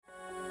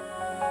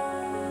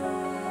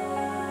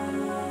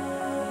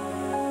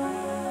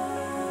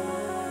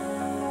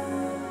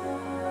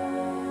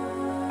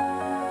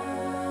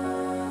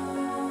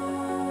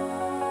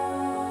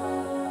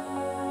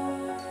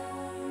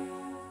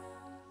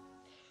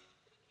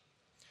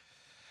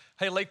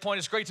Hey, Lake Point,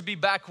 it's great to be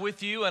back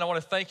with you, and I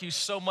want to thank you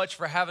so much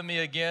for having me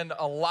again.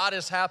 A lot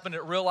has happened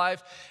at Real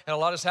Life, and a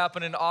lot has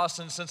happened in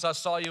Austin since I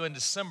saw you in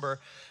December.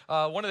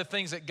 One of the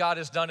things that God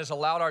has done is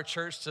allowed our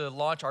church to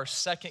launch our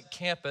second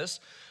campus,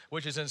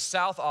 which is in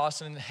South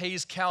Austin in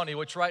Hays County,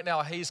 which right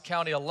now Hays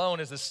County alone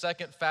is the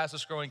second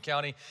fastest growing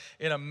county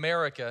in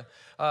America.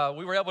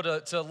 We were able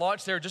to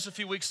launch there just a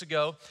few weeks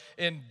ago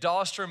in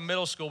Dahlstrom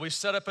Middle School. We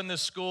set up in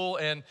this school,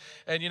 and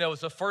you know,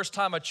 it's the first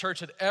time a church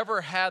had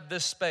ever had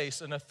this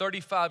space in a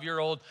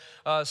 35-year-old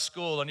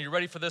school. And you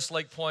ready for this,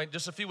 Lake Point?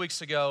 Just a few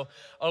weeks ago,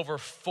 over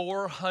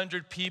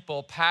 400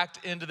 people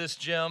packed into this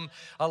gym,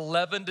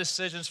 11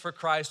 decisions for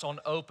Christ on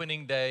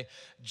opening day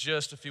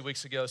just a few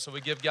weeks ago. So we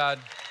give God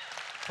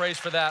praise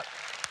for that.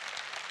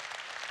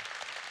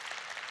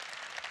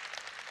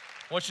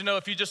 I want you to know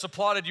if you just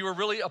applauded, you were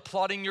really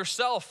applauding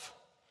yourself,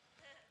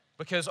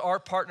 because our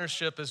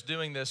partnership is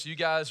doing this. You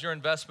guys, your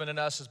investment in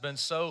us has been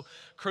so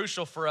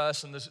crucial for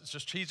us, and the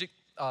strategic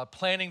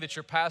planning that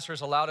your pastor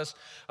has allowed us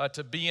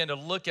to be in, to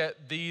look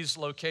at these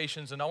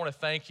locations, and I want to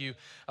thank you.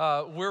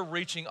 We're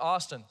reaching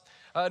Austin.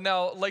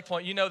 Now, Lake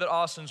Point, you know that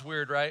Austin's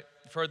weird, right?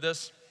 You've heard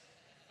this?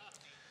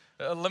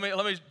 Let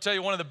me tell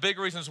you one of the big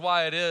reasons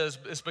why it is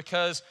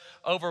because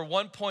over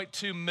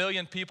 1.2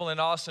 million people in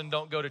Austin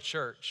don't go to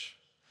church.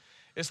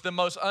 It's the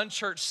most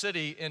unchurched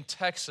city in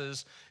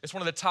Texas. It's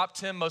one of the top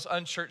 10 most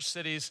unchurched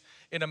cities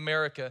in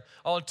America.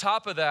 On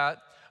top of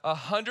that,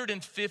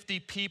 150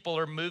 people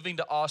are moving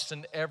to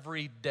Austin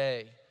every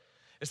day.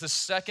 It's the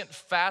second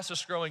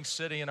fastest growing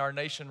city in our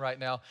nation right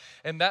now.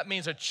 And that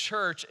means a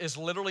church is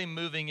literally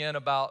moving in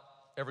about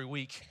every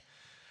week.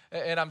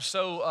 And I'm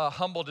so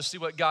humbled to see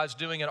what God's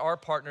doing in our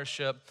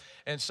partnership,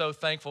 and so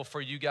thankful for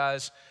you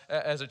guys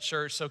as a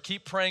church. So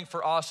keep praying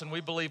for Austin.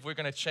 We believe we're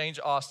going to change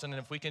Austin,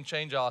 and if we can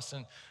change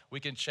Austin, we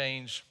can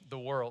change the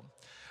world.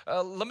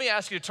 Let me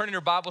ask you to turn in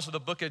your Bibles to the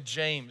book of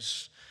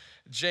James,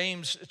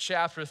 James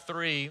chapter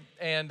 3.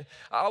 And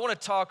I want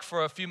to talk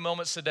for a few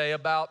moments today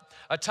about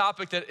a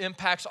topic that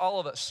impacts all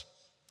of us.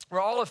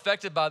 We're all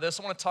affected by this.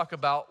 I want to talk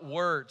about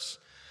words,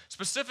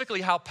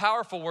 specifically how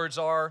powerful words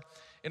are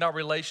in our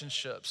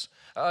relationships.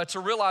 To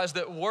realize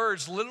that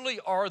words literally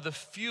are the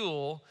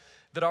fuel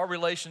that our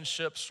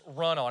relationships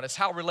run on. It's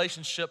how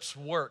relationships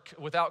work.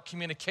 Without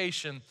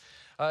communication,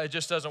 it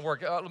just doesn't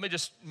work. Let me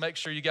just make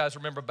sure you guys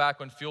remember back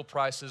when fuel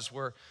prices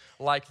were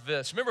like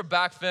this. Remember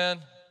back then?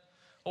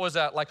 What was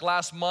that, like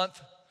last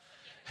month?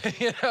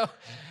 You know,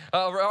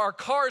 our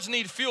cars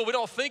need fuel. We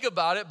don't think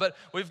about it, but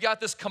we've got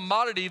this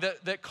commodity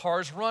that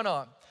cars run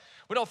on.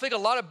 We don't think a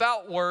lot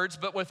about words,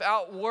 but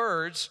without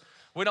words,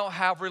 we don't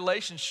have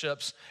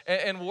relationships.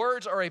 And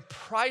words are a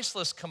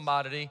priceless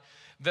commodity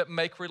that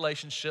make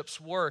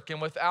relationships work.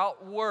 And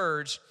without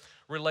words,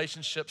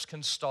 relationships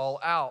can stall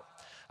out.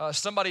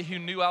 Somebody who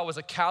knew I was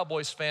a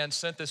Cowboys fan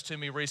sent this to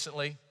me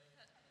recently.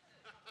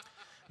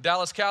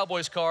 Dallas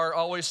Cowboys car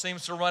always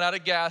seems to run out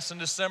of gas in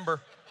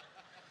December.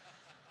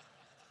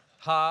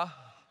 Ha,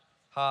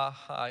 ha,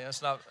 ha.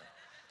 It's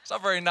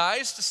not very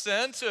nice to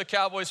send to a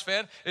Cowboys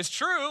fan. It's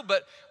true,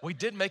 but we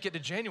did make it to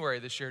January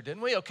this year,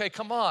 didn't we? Okay,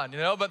 come on, you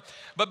know.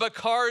 But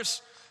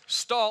cars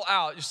stall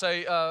out. You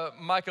say,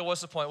 Micah,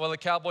 what's the point? Well, the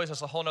Cowboys,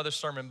 that's a whole nother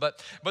sermon. But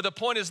the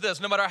point is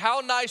this: no matter how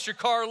nice your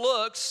car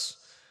looks,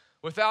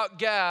 without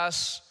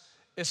gas,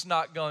 it's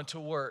not going to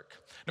work.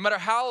 No matter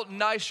how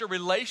nice your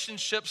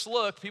relationships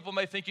look, people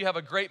may think you have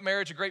a great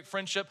marriage, a great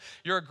friendship,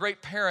 you're a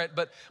great parent,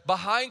 but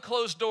behind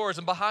closed doors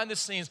and behind the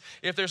scenes,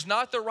 if there's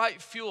not the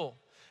right fuel,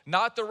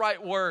 not the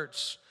right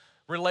words,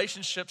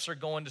 relationships are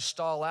going to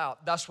stall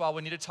out. That's why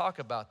we need to talk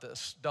about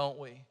this, don't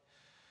we?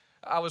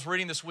 I was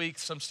reading this week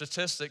some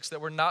statistics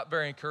that were not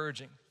very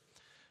encouraging.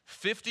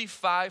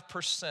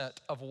 55%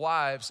 of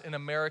wives in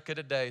America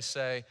today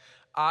say,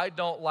 I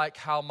don't like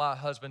how my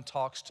husband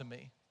talks to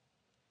me.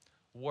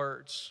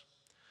 Words.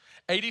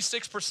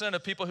 86%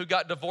 of people who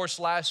got divorced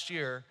last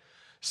year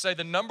say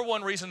the number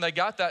one reason they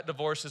got that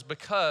divorce is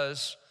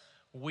because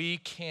we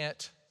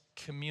can't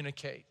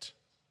communicate.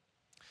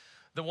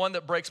 The one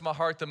that breaks my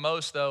heart the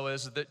most, though,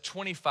 is that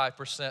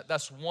 25%,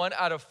 that's 1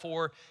 out of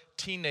 4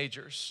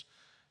 teenagers,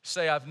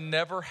 say, I've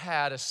never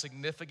had a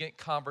significant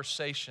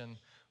conversation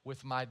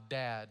with my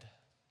dad.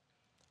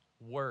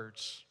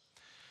 Words.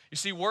 You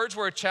see, words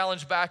were a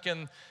challenge back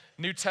in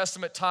New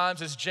Testament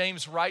times as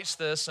James writes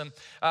this, and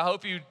I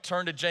hope you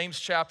turn to James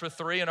chapter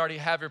 3 and already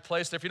have your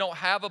place there. If you don't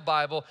have a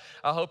Bible,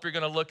 I hope you're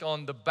going to look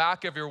on the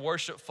back of your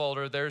worship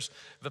folder. There's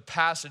the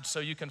passage so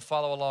you can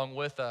follow along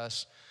with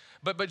us.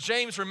 But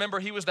James, remember,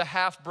 he was the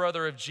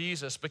half-brother of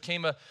Jesus,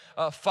 became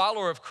a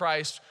follower of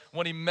Christ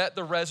when he met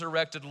the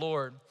resurrected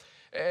Lord.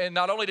 And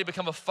not only did he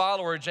become a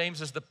follower, James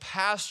is the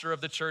pastor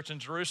of the church in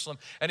Jerusalem.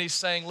 And he's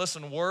saying,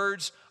 listen,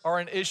 words are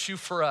an issue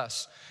for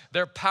us.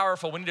 They're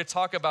powerful. We need to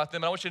talk about them.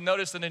 And I want you to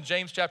notice that in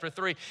James chapter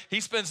 3, he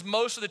spends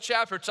most of the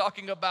chapter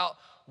talking about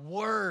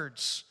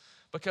words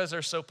because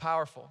they're so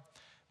powerful.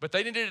 But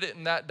they needed it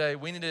in that day.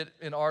 We need it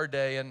in our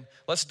day. And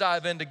let's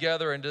dive in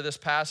together into this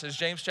passage.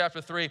 James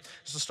chapter 3,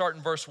 just to start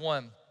in verse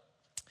 1. It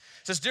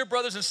says, Dear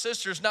brothers and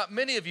sisters, not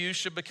many of you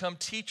should become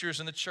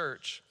teachers in the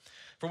church.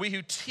 for we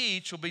who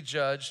teach will be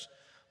judged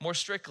more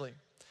strictly.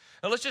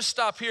 Now let's just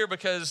stop here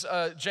because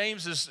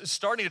James is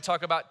starting to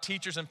talk about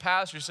teachers and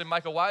pastors. You say,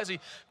 Michael, why is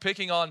he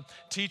picking on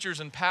teachers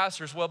and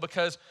pastors? Well,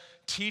 because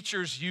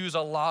teachers use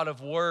a lot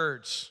of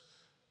words,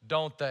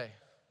 don't they?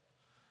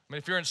 I mean,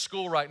 if you're in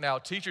school right now,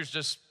 teachers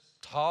just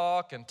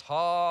talk and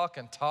talk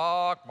and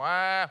talk.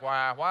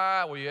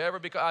 Why? Will you ever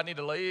be? I need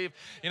to leave.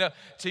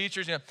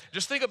 Teachers,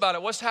 just think about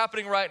it. What's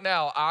happening right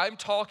now? I'm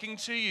talking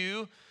to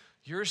you.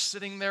 You're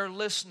sitting there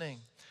listening.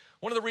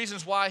 One of the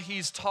reasons why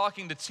he's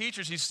talking to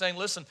teachers, he's saying,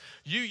 listen,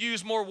 you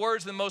use more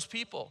words than most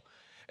people.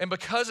 And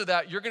because of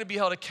that, you're going to be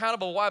held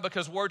accountable. Why?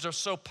 Because words are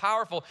so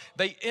powerful.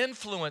 They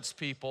influence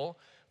people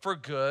for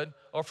good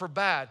or for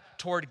bad,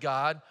 toward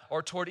God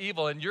or toward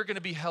evil. And you're going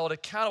to be held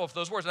accountable for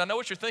those words. And I know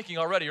what you're thinking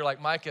already. You're like,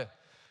 Micah,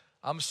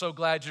 I'm so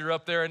glad you're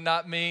up there and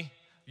not me.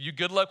 You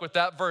good luck with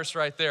that verse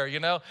right there,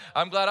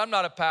 I'm glad I'm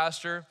not a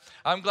pastor.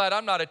 I'm glad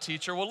I'm not a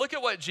teacher. Well, look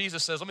at what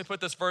Jesus says. Let me put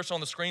this verse on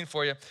the screen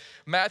for you.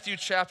 Matthew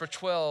chapter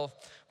 12,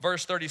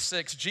 verse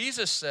 36.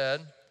 Jesus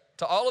said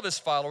to all of his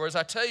followers,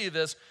 I tell you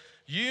this,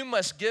 you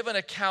must give an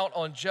account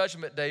on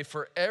judgment day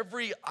for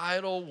every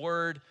idle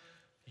word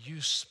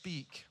you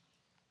speak.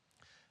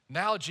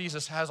 Now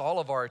Jesus has all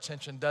of our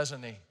attention,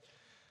 doesn't he?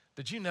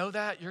 Did you know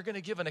that? You're going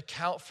to give an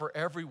account for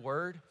every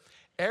word.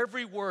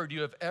 Every word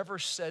you have ever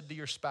said to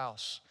your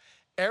spouse.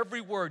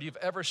 Every word you've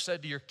ever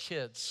said to your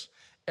kids,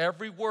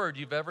 every word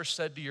you've ever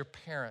said to your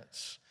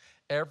parents,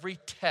 every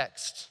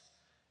text,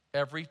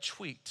 every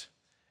tweet,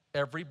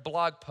 every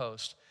blog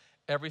post,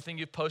 everything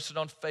you've posted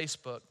on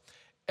Facebook,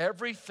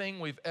 everything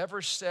we've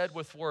ever said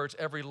with words,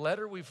 every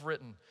letter we've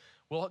written,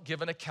 we'll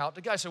give an account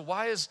to God. So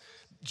why is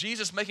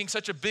Jesus making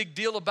such a big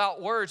deal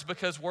about words?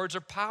 Because words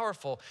are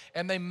powerful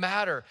and they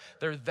matter.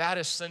 They're that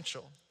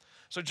essential.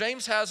 So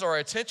James has our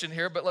attention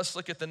here, but let's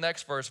look at the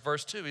next verse,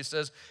 verse 2. He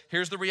says,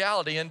 here's the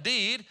reality.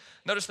 Indeed,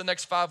 notice the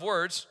next 5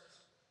 words,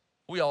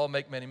 we all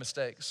make many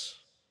mistakes.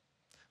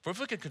 For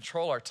if we could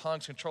control our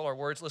tongues, control our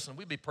words, listen,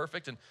 we'd be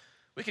perfect and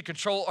we could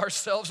control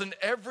ourselves in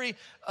every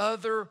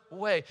other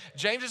way.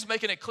 James is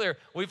making it clear,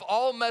 we've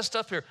all messed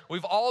up here.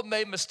 We've all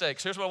made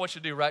mistakes. Here's what I want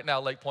you to do right now,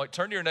 Lake Point.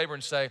 Turn to your neighbor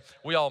and say,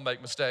 we all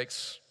make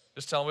mistakes.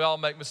 Just tell them we all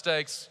make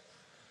mistakes.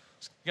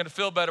 It's gonna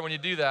feel better when you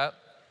do that.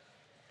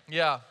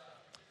 Yeah.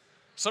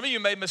 Some of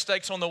you made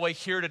mistakes on the way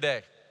here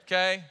today,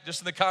 okay?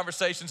 Just in the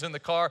conversations in the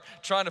car,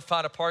 trying to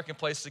find a parking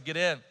place to get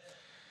in.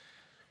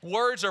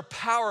 Words are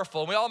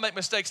powerful. We all make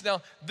mistakes.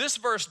 Now, this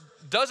verse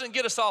doesn't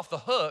get us off the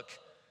hook.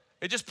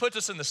 It just puts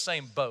us in the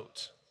same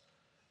boat.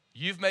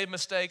 You've made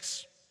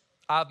mistakes.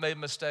 I've made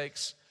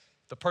mistakes.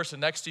 The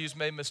person next to you's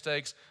made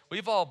mistakes.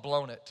 We've all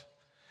blown it.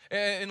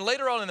 And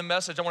later on in the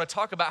message, I want to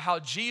talk about how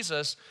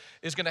Jesus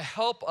is going to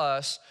help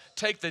us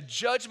take the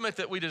judgment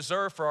that we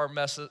deserve for our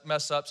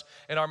mess ups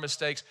and our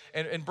mistakes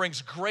and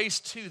brings grace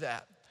to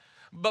that.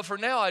 But for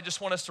now, I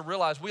just want us to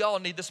realize we all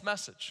need this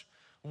message.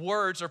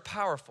 Words are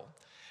powerful.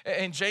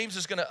 And James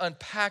is going to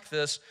unpack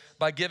this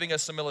by giving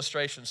us some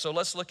illustrations. So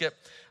let's look at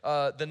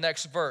the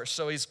next verse.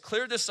 So he's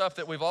cleared this up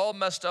that we've all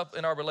messed up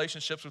in our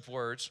relationships with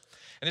words.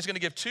 And he's going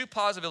to give 2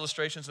 positive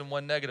illustrations and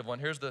 1 negative one.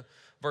 Here's the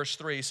verse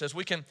 3. He says,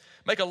 we can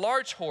make a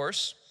large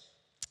horse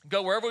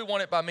go wherever we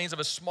want it by means of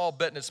a small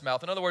bit in its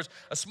mouth. In other words,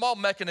 a small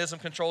mechanism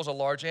controls a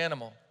large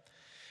animal.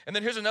 And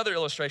then here's another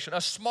illustration,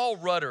 a small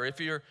rudder. If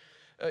you're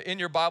in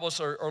your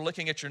Bibles or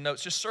looking at your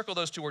notes, just circle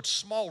those 2 words,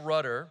 small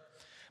rudder.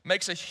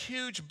 Makes a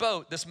huge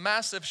boat, this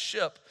massive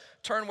ship,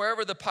 turn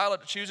wherever the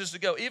pilot chooses to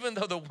go, even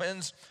though the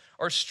winds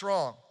are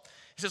strong.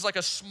 He says, like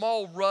a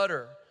small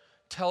rudder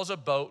tells a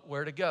boat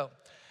where to go.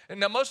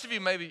 And now most of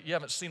you, maybe you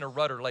haven't seen a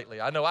rudder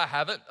lately. I know I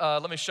haven't.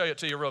 Let me show it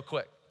to you real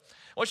quick.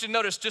 I want you to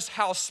notice just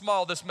how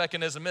small this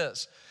mechanism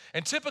is.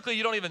 And typically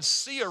you don't even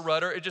see a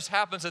rudder. It just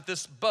happens that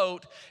this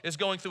boat is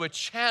going through a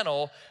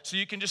channel, so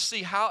you can just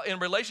see how, in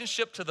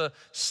relationship to the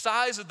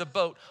size of the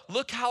boat,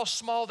 look how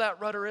small that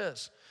rudder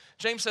is.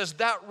 James says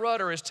that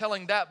rudder is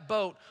telling that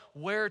boat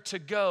where to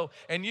go.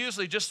 And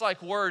usually, just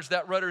like words,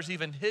 that rudder is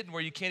even hidden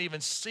where you can't even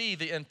see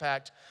the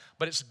impact,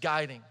 but it's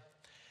guiding.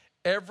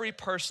 Every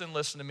person,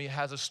 listen to me,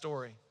 has a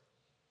story.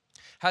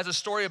 Has a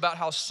story about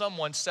how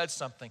someone said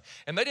something,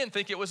 and they didn't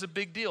think it was a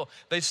big deal.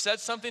 They said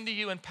something to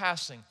you in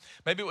passing.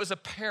 Maybe it was a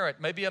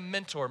parent, maybe a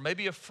mentor,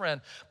 maybe a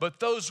friend,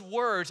 but those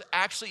words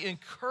actually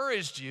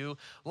encouraged you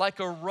like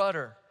a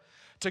rudder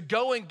to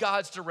go in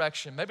God's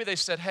direction. Maybe they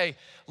said, hey,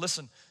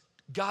 listen,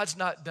 God's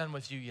not done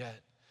with you yet.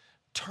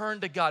 Turn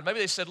to God. Maybe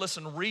they said,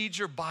 listen, read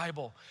your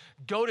Bible.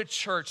 Go to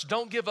church.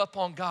 Don't give up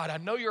on God. I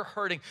know you're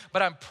hurting,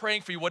 but I'm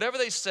praying for you. Whatever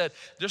they said,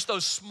 just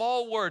those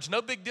small words,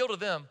 no big deal to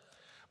them,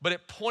 but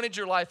it pointed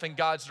your life in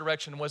God's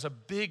direction, was a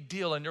big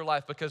deal in your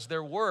life because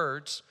their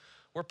words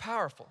were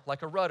powerful,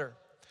 like a rudder.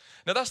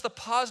 Now that's the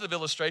positive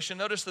illustration.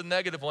 Notice the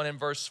negative one in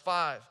verse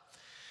 5.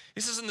 He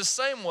says, in the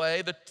same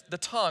way, the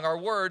tongue, our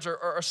words,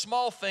 are a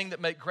small thing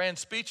that make grand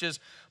speeches,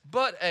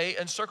 but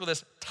and circle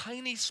this,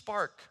 tiny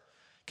spark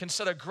can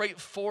set a great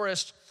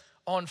forest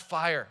on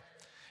fire.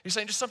 He's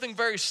saying just something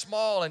very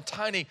small and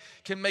tiny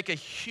can make a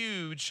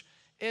huge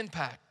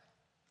impact.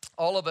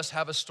 All of us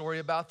have a story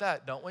about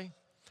that, don't we?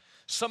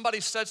 Somebody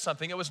said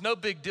something. It was no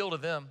big deal to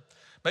them.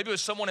 Maybe it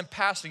was someone in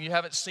passing you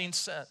haven't seen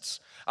since.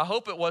 I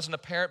hope it wasn't a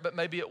parent, but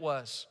maybe it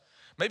was.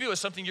 Maybe it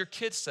was something your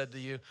kids said to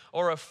you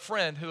or a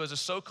friend who is a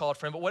so-called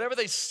friend. But whatever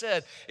they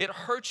said, it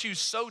hurt you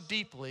so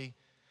deeply,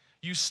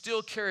 you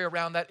still carry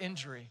around that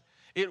injury.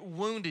 It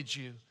wounded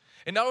you.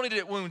 And not only did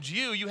it wound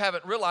you, you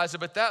haven't realized it,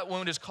 but that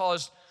wound has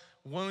caused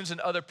wounds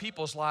in other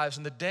people's lives.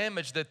 And the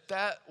damage that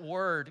that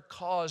word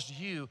caused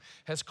you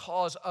has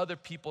caused other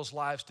people's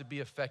lives to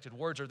be affected.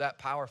 Words are that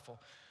powerful.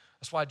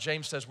 That's why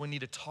James says we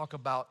need to talk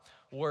about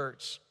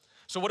words.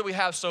 So what do we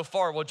have so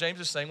far? Well, James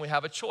is saying we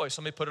have a choice.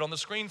 Let me put it on the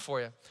screen for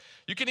you.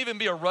 You can even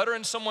be a rudder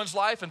in someone's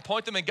life and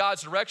point them in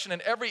God's direction.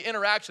 And every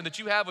interaction that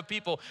you have with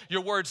people,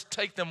 your words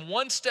take them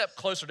one step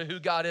closer to who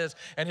God is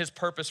and his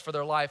purpose for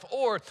their life.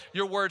 Or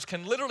your words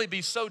can literally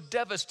be so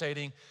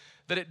devastating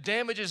that it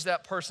damages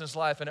that person's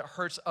life and it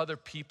hurts other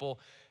people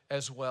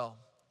as well.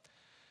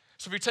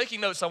 So if you're taking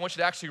notes, I want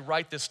you to actually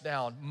write this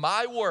down.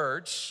 My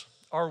words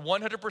are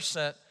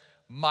 100%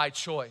 my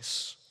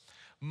choice.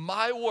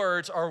 My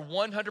words are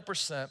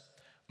 100%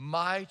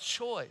 my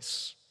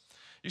choice.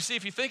 You see,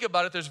 if you think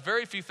about it, there's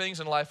very few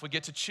things in life we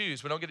get to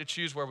choose. We don't get to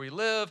choose where we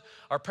live.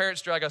 Our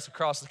parents drag us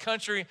across the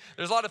country.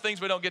 There's a lot of things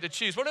we don't get to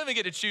choose. We don't even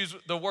get to choose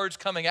the words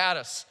coming at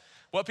us,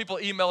 what people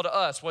email to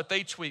us, what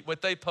they tweet,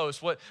 what they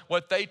post, what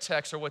they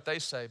text, or what they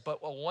say.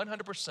 But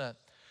 100%,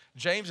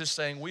 James is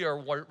saying we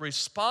are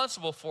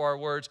responsible for our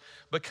words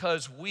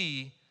because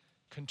we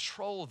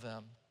control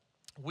them.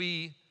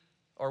 We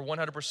are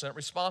 100%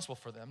 responsible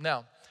for them.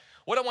 Now,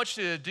 what I want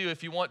you to do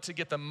if you want to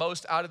get the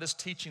most out of this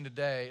teaching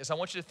today is I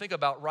want you to think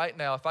about right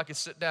now, if I could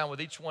sit down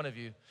with each one of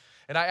you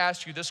and I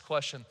ask you this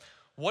question: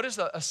 what is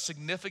a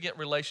significant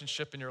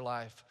relationship in your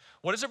life?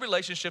 What is a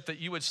relationship that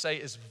you would say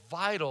is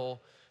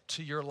vital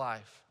to your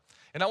life?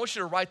 And I want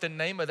you to write the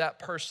name of that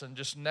person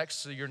just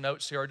next to your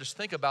notes here, or just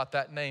think about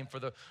that name for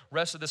the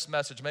rest of this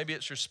message. Maybe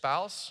it's your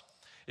spouse.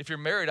 If you're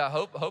married, I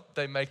hope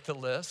they make the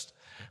list.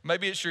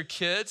 Maybe it's your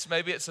kids,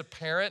 maybe it's a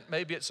parent,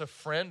 maybe it's a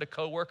friend, a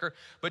coworker,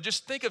 but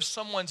just think of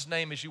someone's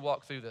name as you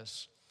walk through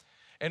this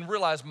and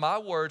realize my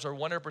words are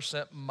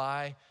 100%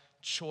 my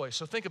choice.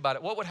 So think about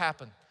it. What would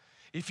happen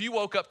if you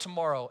woke up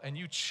tomorrow and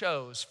you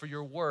chose for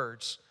your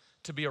words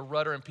to be a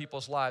rudder in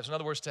people's lives? In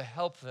other words, to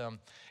help them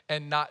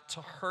and not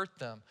to hurt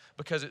them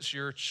because it's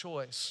your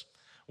choice.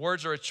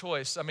 Words are a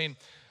choice. I mean,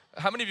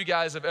 how many of you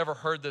guys have ever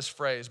heard this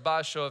phrase? By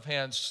a show of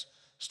hands,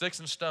 sticks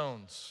and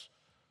stones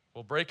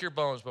will break your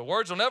bones, but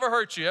words will never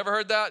hurt you. Ever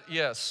heard that?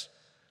 Yes.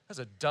 That's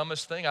the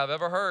dumbest thing I've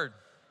ever heard.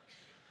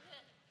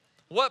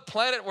 What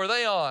planet were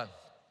they on?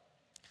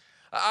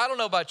 I don't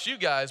know about you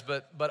guys,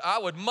 but I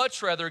would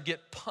much rather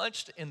get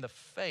punched in the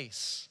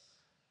face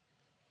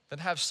than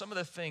have some of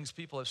the things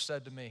people have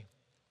said to me,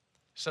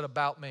 said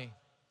about me,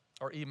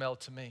 or emailed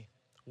to me.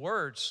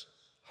 Words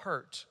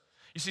hurt.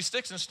 You see,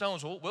 sticks and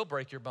stones will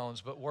break your bones,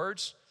 but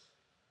words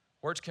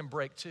can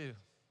break too.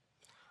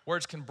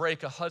 Words can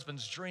break a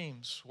husband's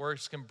dreams.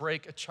 Words can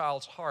break a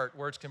child's heart.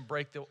 Words can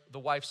break the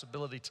wife's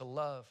ability to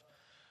love.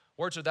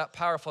 Words are that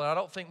powerful. And I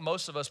don't think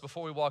most of us,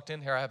 before we walked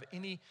in here, have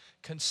any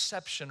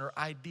conception or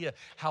idea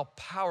how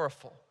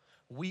powerful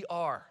we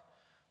are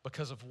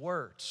because of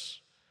words.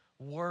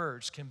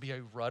 Words can be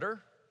a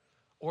rudder,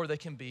 or they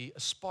can be a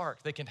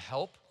spark. They can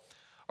help,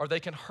 or they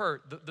can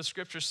hurt. The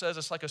scripture says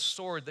it's like a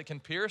sword that can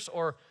pierce,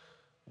 or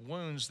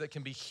wounds that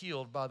can be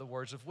healed by the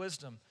words of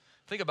wisdom.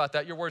 Think about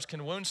that. Your words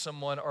can wound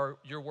someone, or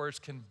your words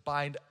can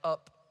bind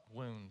up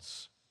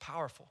wounds.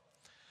 Powerful.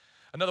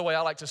 Another way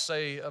I like to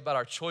say about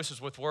our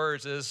choices with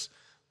words is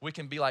we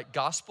can be like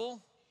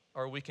gospel,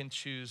 or we can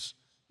choose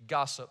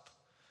gossip.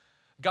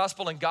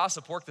 Gospel and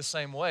gossip work the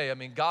same way. I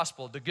mean,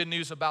 gospel, the good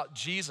news about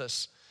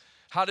Jesus.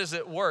 How does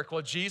it work?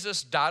 Well,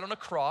 Jesus died on a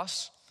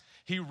cross.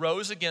 He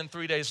rose again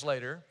 3 days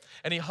later,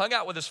 and he hung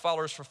out with his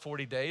followers for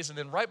 40 days. And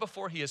then right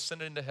before he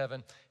ascended into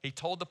heaven, he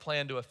told the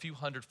plan to a few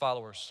hundred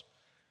followers.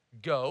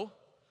 Go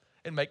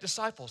and make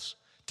disciples.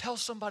 Tell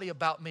somebody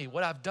about me,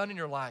 what I've done in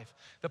your life,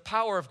 the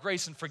power of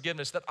grace and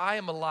forgiveness, that I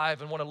am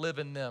alive and want to live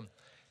in them.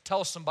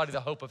 Tell somebody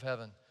the hope of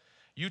heaven.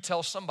 You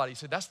tell somebody. You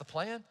say, that's the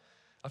plan?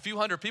 A few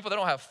hundred people, they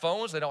don't have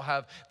phones, they don't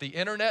have the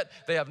internet,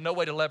 they have no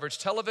way to leverage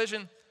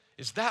television.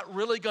 Is that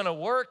really gonna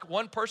work?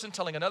 One person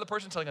telling another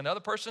person, telling another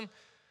person?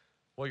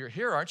 Well, you're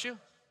here, aren't you?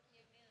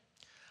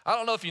 I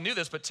don't know if you knew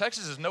this, but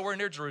Texas is nowhere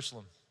near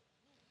Jerusalem.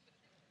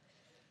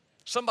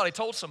 Somebody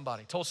told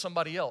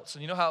somebody else.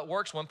 And you know how it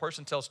works? One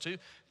person tells two,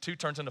 two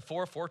turns into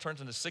four, four turns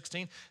into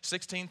 16,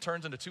 16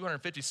 turns into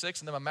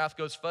 256, and then my math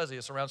goes fuzzy.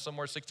 It's around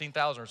somewhere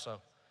 16,000 or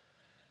so.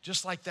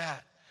 Just like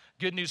that.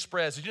 Good news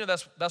spreads. Did you know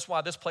that's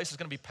why this place is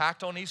gonna be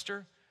packed on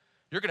Easter?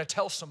 You're gonna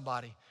tell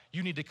somebody,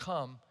 you need to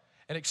come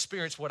and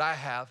experience what I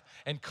have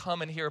and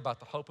come and hear about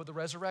the hope of the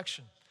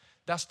resurrection.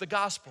 That's the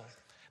gospel.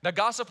 Now,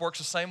 gossip works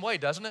the same way,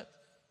 doesn't it?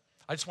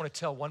 I just wanna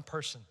tell one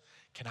person,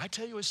 can I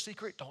tell you a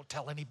secret? Don't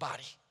tell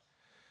anybody.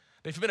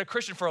 If you've been a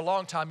Christian for a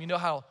long time, you know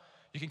how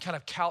you can kind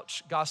of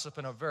couch gossip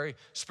in a very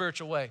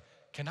spiritual way.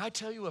 Can I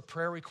tell you a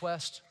prayer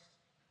request?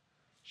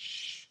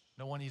 Shh,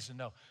 no one needs to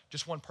know.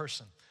 Just one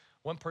person.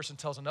 One person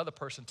tells another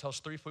person, tells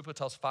 3 people,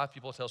 tells 5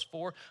 people, tells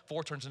 4.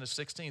 4 turns into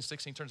 16.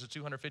 16 turns into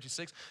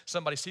 256.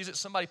 Somebody sees it,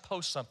 somebody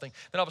posts something.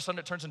 Then all of a sudden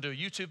it turns into a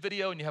YouTube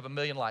video and you have 1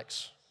 million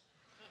likes.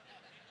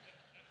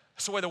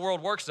 That's the way the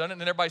world works, doesn't it?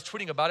 And everybody's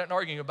tweeting about it and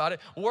arguing about it.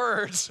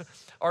 Words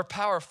are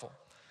powerful.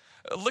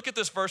 Look at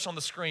this verse on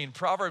the screen,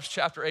 Proverbs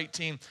chapter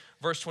 18,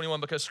 verse 21,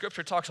 because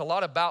Scripture talks a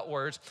lot about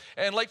words.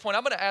 And Lake Point,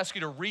 I'm going to ask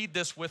you to read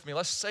this with me.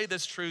 Let's say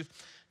this truth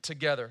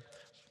together.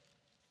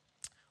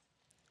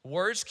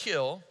 Words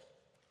kill,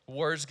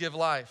 words give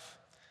life.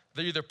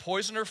 They're either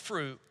poison or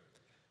fruit.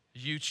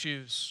 You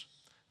choose.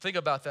 Think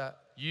about that.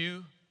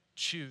 You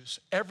choose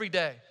every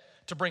day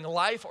to bring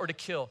life or to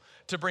kill,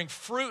 to bring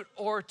fruit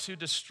or to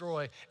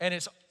destroy. And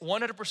it's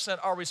 100%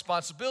 our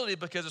responsibility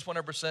because it's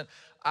 100%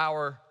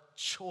 our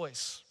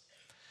choice.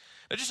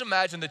 Now just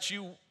imagine that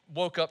you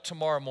woke up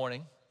tomorrow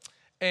morning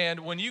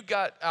and when you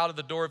got out of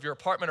the door of your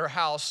apartment or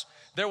house,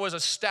 there was a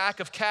stack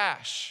of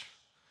cash.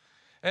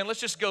 And let's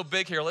just go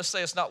big here. Let's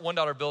say it's not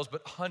 $1 bills,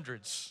 but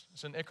hundreds.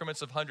 It's in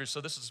increments of hundreds,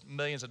 so this is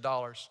millions of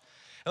dollars.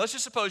 And let's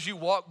just suppose you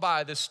walk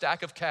by this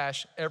stack of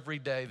cash every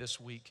day this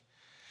week.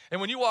 And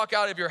when you walk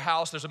out of your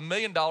house, there's $1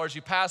 million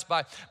you pass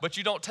by, but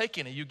you don't take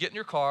any. You get in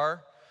your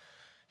car,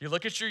 you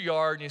look at your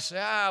yard, and you say,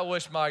 I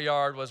wish my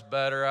yard was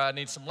better. I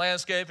need some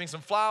landscaping,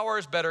 some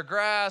flowers, better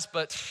grass,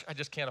 but I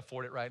just can't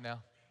afford it right now.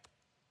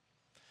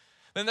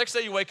 Then the next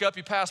day you wake up,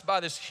 you pass by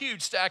this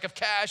huge stack of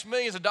cash,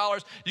 millions of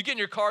dollars. You get in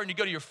your car and you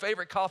go to your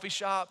favorite coffee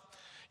shop.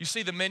 You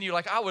see the menu,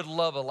 like, I would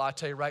love a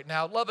latte right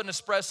now, love an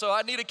espresso.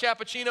 I need a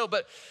cappuccino,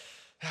 but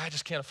I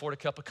just can't afford a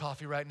cup of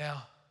coffee right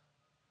now.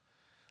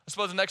 I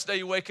suppose the next day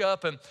you wake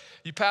up and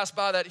you pass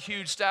by that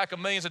huge stack of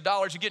millions of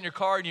dollars. You get in your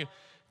car and you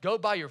go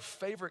by your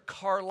favorite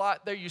car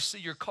lot. There you see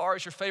your car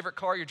is your favorite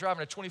car. You're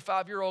driving a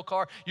 25-year-old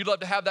car. You'd love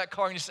to have that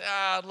car and you say,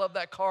 I'd love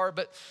that car,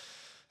 but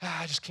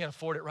I just can't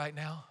afford it right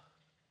now.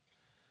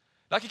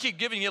 Now, I can keep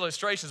giving you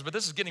illustrations, but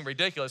this is getting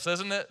ridiculous,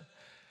 isn't it?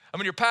 I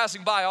mean, you're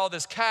passing by all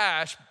this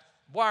cash.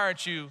 Why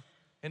aren't you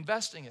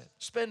investing it,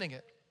 spending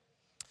it?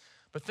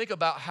 But think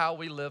about how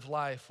we live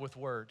life with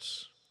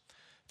words.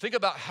 Think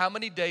about how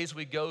many days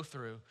we go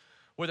through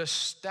with a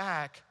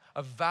stack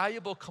of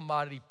valuable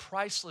commodity,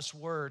 priceless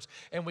words,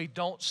 and we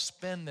don't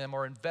spend them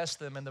or invest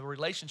them in the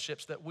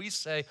relationships that we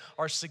say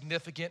are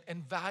significant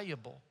and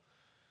valuable.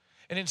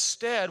 And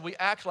instead, we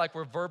act like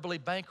we're verbally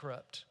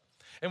bankrupt.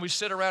 And we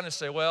sit around and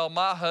say, well,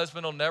 my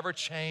husband will never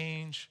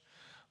change.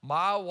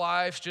 My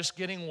wife's just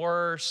getting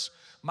worse.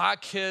 My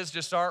kids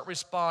just aren't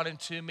responding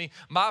to me.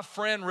 My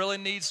friend really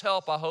needs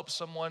help. I hope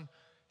someone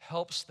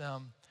helps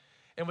them.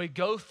 And we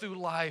go through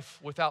life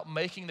without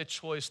making the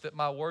choice that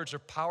my words are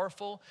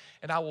powerful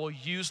and I will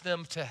use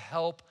them to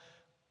help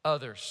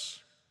others.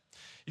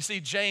 You see,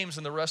 James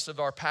in the rest of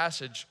our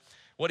passage,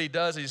 what he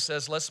does is he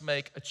says, let's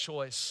make a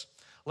choice.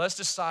 Let's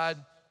decide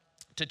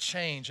to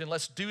change and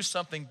let's do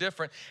something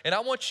different. And I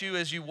want you,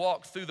 as you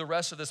walk through the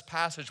rest of this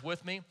passage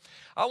with me,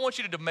 I want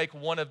you to make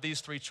one of these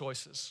 3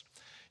 choices.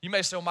 You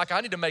may say, well, Mike, I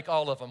need to make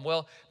all of them.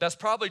 Well, that's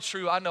probably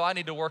true. I know I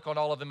need to work on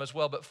all of them as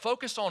well, but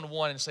focus on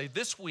one and say,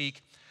 this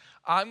week,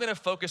 I'm gonna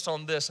focus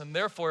on this, and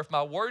therefore, if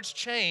my words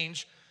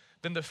change,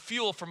 then the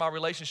fuel for my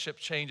relationship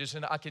changes,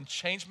 and I can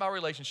change my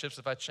relationships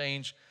if I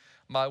change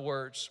my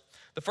words.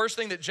 The first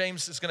thing that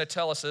James is gonna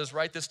tell us is,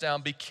 write this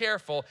down, be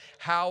careful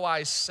how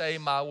I say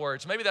my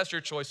words. Maybe that's your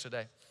choice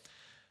today.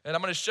 And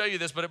I'm gonna show you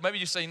this, but maybe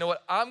you say, you know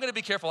what, I'm gonna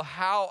be careful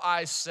how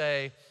I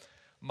say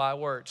my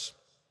words.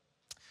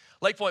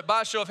 Lake Point,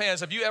 by a show of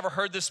hands, have you ever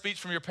heard this speech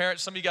from your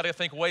parents? Some of you gotta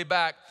think way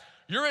back.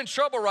 You're in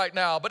trouble right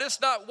now, but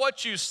it's not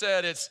what you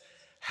said, it's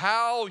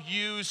how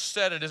you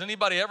said it. Has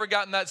anybody ever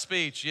gotten that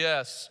speech?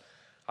 Yes.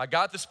 I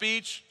got the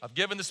speech. I've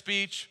given the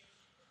speech.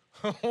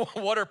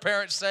 What are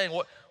parents saying?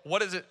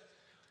 What is it?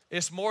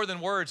 It's more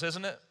than words,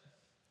 isn't it?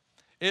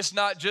 It's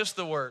not just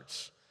the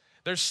words.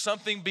 There's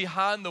something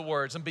behind the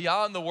words and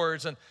beyond the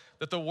words, and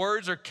that the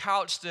words are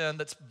couched in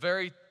that's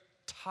very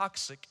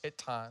toxic at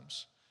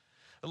times.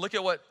 And look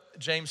at what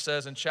James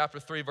says in chapter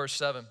 3, verse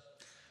 7.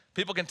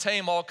 People can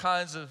tame all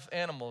kinds of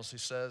animals, he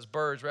says,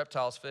 birds,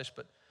 reptiles, fish,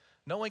 but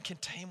no one can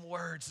tame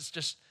words. It's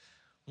just,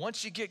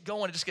 once you get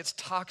going, it just gets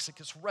toxic.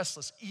 It's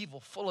restless, evil,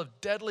 full of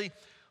deadly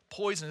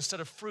poison.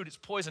 Instead of fruit, it's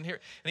poison here.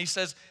 And he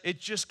says it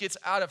just gets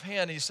out of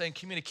hand. And he's saying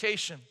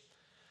communication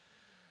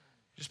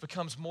just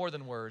becomes more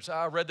than words.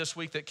 I read this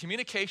week that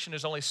communication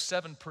is only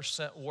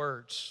 7%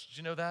 words. Did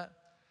you know that?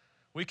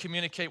 We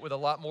communicate with a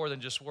lot more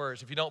than just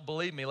words. If you don't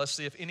believe me, let's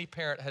see if any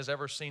parent has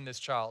ever seen this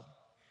child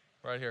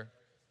right here.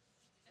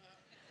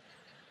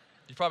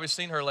 You've probably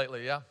seen her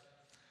lately, yeah?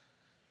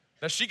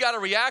 Now, she got a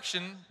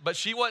reaction, but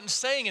she wasn't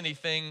saying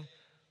anything,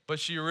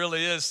 but she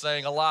really is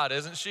saying a lot,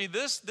 isn't she?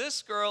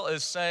 This girl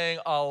is saying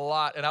a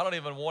lot, and I don't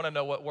even want to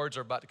know what words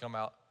are about to come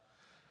out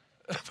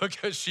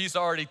because she's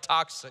already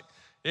toxic.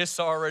 It's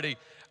already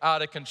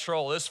out of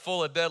control. It's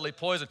full of deadly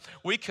poison.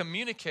 We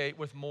communicate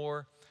with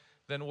more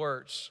than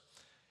words.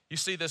 You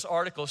see, this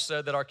article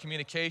said that our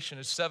communication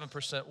is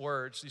 7%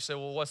 words. You say,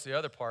 well, what's the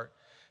other part?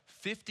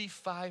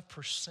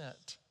 55%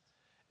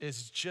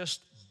 is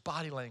just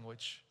body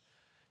language.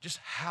 Just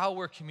how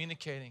we're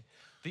communicating,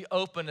 the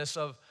openness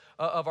of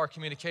of our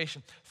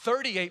communication.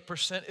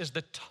 38% is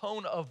the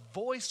tone of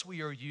voice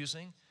we are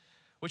using,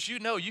 which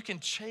you can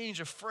change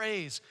a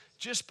phrase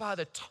just by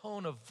the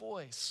tone of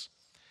voice.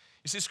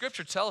 You see,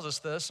 Scripture tells us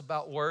this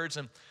about words,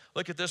 and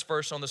look at this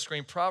verse on the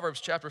screen,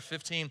 Proverbs chapter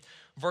 15,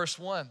 verse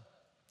 1.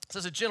 It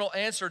says, a gentle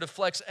answer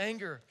deflects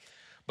anger,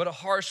 but a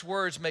harsh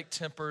words make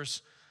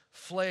tempers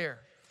flare.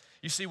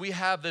 You see, we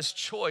have this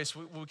choice.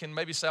 We can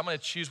maybe say, I'm going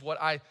to choose what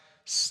I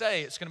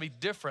say. It's going to be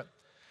different.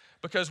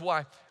 Because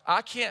why?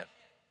 I cannot,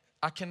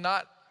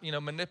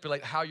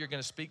 manipulate how you're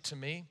going to speak to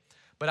me,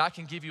 but I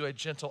can give you a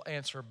gentle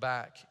answer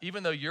back.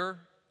 Even though your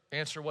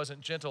answer wasn't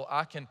gentle,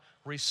 I can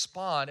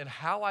respond, and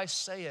how I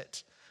say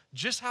it,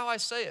 just how I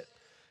say it,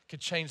 could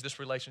change this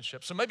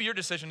relationship. So maybe your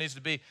decision needs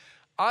to be,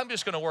 I'm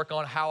just going to work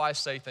on how I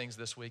say things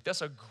this week.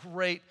 That's a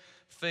great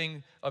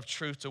thing of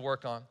truth to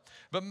work on.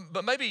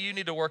 But maybe you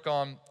need to work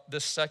on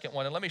this second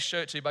one. And let me show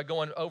it to you by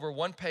going over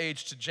one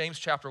page to James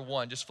chapter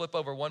 1. Just flip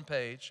over one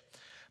page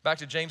back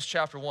to James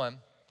chapter 1.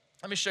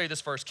 Let me show you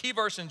this verse. Key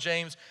verse in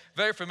James,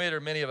 very familiar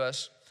to many of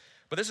us.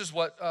 But this is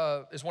what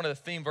is one of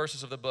the theme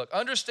verses of the book.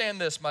 Understand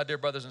this, my dear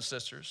brothers and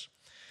sisters.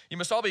 You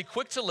must all be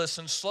quick to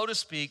listen, slow to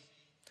speak,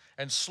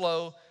 and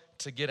slow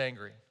to get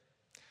angry.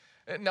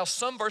 Now,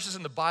 some verses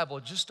in the Bible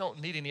just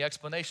don't need any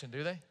explanation,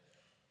 do they?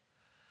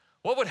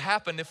 What would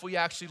happen if we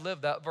actually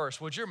lived that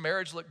verse? Would your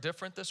marriage look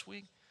different this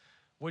week?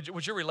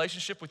 Would your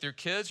relationship with your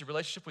kids, your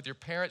relationship with your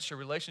parents, your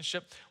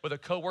relationship with a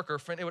coworker or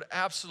friend, it would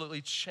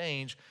absolutely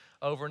change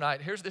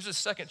overnight. There's a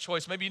second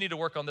choice. Maybe you need to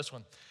work on this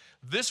one.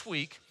 This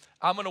week,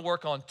 I'm going to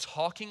work on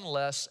talking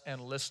less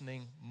and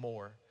listening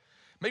more.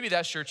 Maybe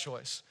that's your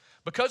choice.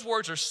 Because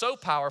words are so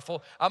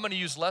powerful, I'm going to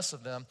use less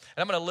of them,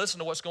 and I'm going to listen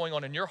to what's going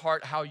on in your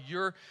heart, how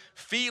you're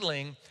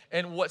feeling,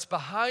 and what's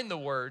behind the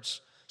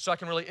words, so I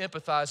can really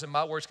empathize, and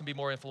my words can be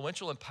more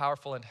influential and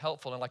powerful and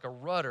helpful and like a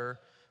rudder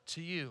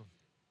to you.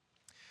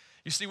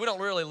 You see, we don't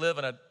really live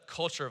in a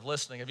culture of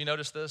listening. Have you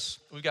noticed this?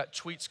 We've got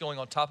tweets going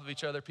on top of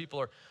each other.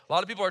 A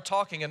lot of people are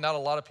talking, and not a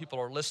lot of people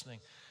are listening.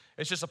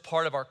 It's just a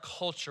part of our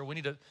culture. We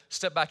need to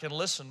step back and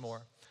listen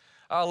more.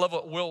 I love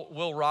what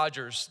Will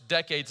Rogers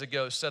decades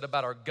ago said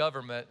about our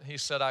government. He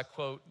said, I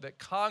quote, that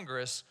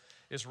Congress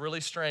is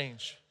really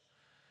strange.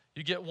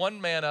 You get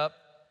one man up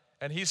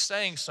and he's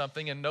saying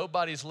something and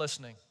nobody's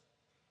listening.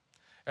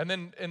 And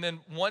then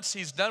once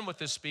he's done with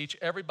his speech,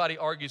 everybody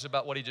argues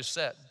about what he just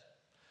said.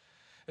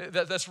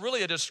 That's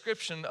really a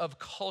description of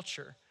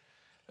culture.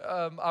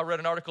 I read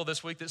an article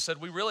this week that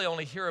said we really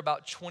only hear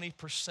about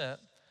 20%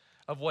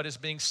 of what is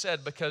being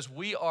said because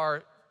we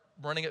are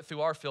running it through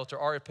our filter,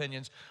 our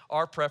opinions,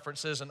 our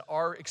preferences, and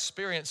our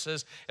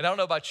experiences. And I don't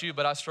know about you,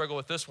 but I struggle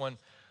with this one.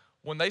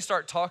 When they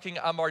start talking,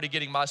 I'm already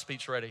getting my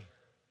speech ready.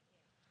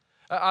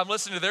 I'm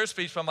listening to their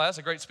speech, but I'm like, that's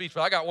a great speech,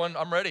 but I got one,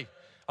 I'm ready.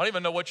 I don't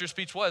even know what your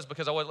speech was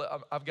because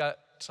I've got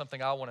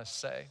something I want to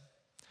say.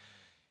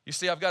 You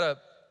see, I've got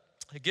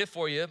a gift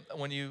for you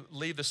when you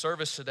leave the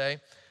service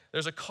today.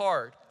 There's a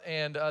card,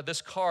 and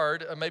this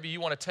card, maybe you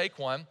want to take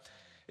one.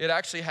 It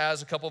actually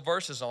has a couple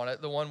verses on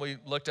it. The one we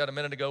looked at a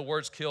minute ago,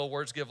 words kill,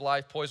 words give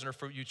life, poison or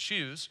fruit you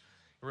choose.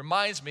 It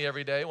reminds me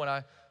every day when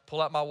I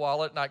pull out my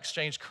wallet and I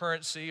exchange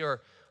currency or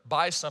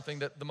buy something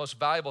that the most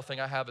valuable thing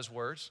I have is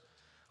words.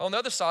 On the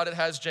other side, it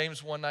has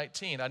James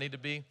 1:19. I need to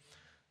be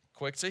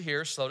quick to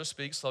hear, slow to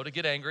speak, slow to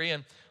get angry.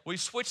 And we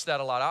switch that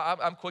a lot.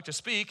 I'm quick to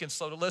speak and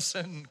slow to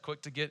listen,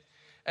 quick to get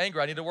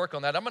angry. I need to work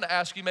on that. I'm going to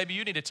ask you, maybe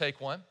you need to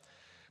take one.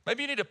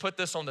 Maybe you need to put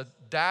this on the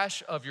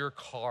dash of your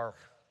car.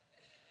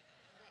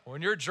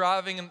 When you're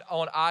driving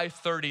on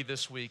I-30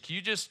 this week,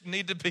 you just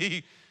need to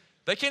be,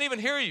 they can't even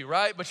hear you,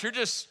 right? But you're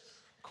just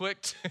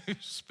quick to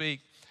speak.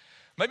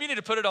 Maybe you need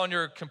to put it on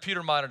your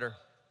computer monitor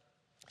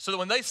so that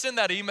when they send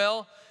that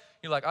email,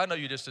 you're like, I know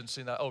you just didn't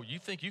see that. Oh, you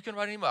think you can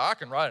write an email? I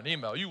can write an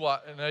email. You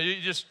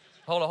just,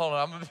 hold on.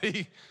 I'm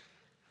going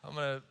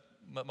to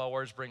let my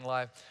words bring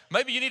life.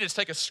 Maybe you need to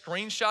take a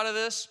screenshot of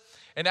this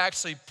and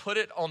actually put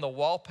it on the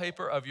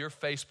wallpaper of your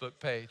Facebook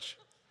page.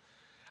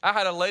 I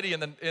had a lady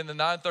in the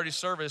 9:30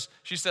 service.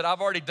 She said,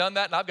 I've already done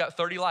that and I've got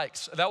 30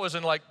 likes. That was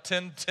in like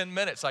 10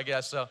 minutes, I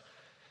guess. So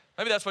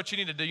maybe that's what you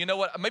need to do. You know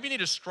what? Maybe you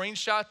need to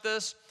screenshot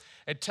this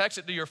and text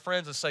it to your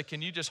friends and say,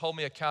 can you just hold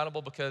me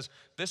accountable because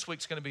this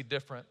week's going to be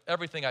different.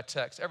 Everything I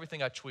text,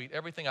 everything I tweet,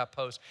 everything I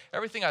post,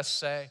 everything I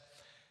say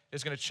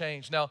is going to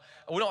change. Now,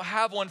 we don't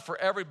have one for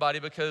everybody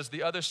because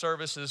the other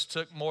services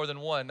took more than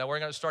one. Now, we're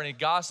not going to start any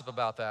gossip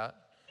about that.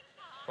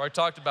 We already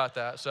talked about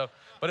that. So,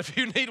 but if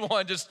you need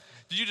one,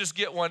 you just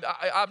get one.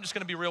 I'm just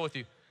going to be real with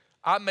you.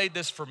 I made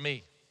this for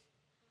me.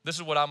 This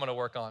is what I'm going to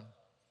work on.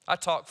 I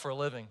talk for a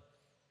living.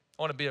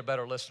 I want to be a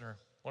better listener.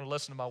 I want to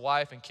listen to my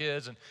wife and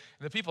kids and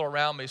the people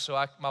around me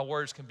so my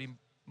words can be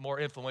more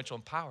influential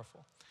and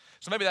powerful.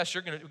 So maybe that's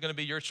going to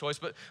be your choice.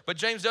 But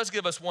James does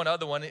give us one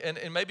other one.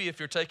 And maybe if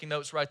you're taking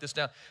notes, write this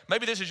down.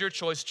 Maybe this is your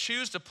choice.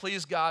 Choose to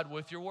please God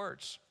with your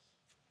words.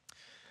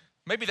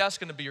 Maybe that's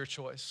going to be your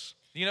choice.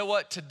 You know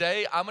what?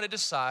 Today, I'm going to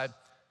decide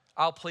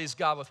I'll please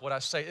God with what I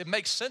say. It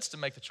makes sense to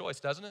make the choice,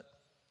 doesn't it?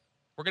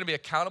 We're going to be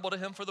accountable to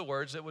him for the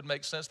words. It would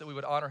make sense that we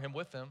would honor him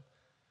with them.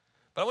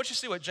 But I want you to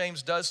see what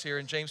James does here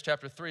in James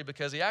chapter 3,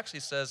 because he actually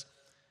says,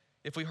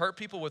 if we hurt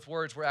people with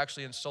words, we're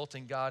actually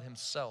insulting God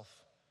himself.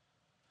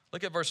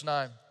 Look at verse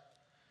 9.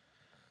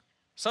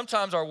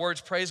 Sometimes our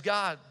words praise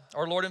God,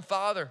 our Lord and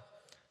Father.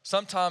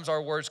 Sometimes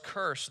our words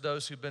curse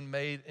those who've been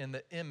made in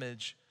the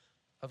image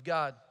of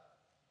God.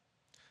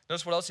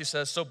 Notice what else he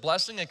says. So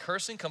blessing and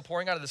cursing come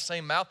pouring out of the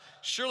same mouth.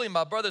 Surely,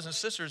 my brothers and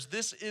sisters,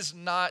 this is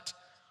not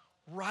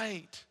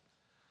right.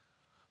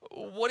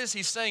 What is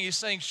he saying? He's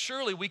saying,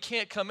 surely we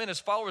can't come in as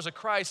followers of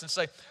Christ and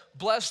say,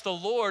 bless the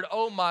Lord,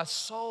 oh my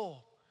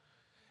soul,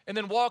 and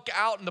then walk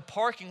out in the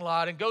parking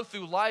lot and go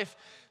through life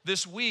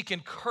this week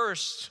and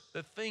curse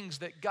the things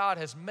that God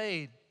has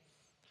made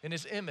in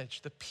his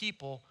image, the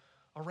people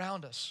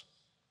around us.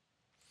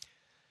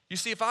 You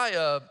see, if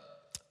I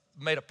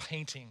made a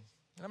painting,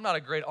 and I'm not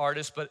a great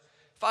artist, but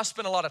if I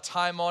spent a lot of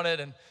time on it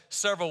and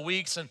several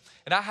weeks, and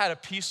I had a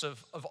piece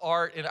of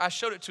art, and I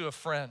showed it to a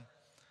friend,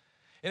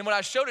 and when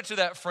I showed it to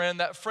that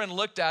friend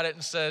looked at it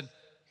and said,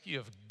 you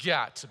have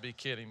got to be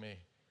kidding me.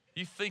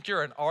 You think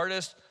you're an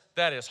artist?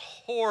 That is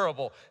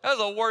horrible. That is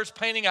the worst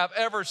painting I've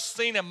ever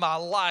seen in my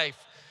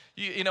life.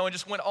 You know, and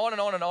just went on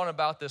and on and on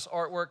about this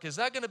artwork. Is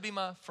that going to be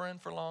my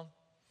friend for long?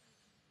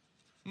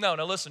 No,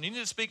 listen, you need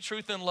to speak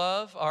truth in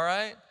love, all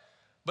right?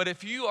 But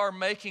if you are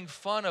making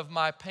fun of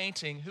my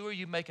painting, who are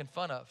you making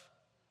fun of?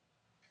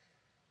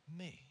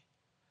 Me.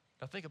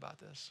 Now think about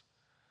this.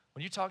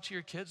 When you talk to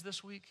your kids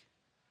this week,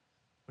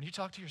 when you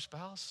talk to your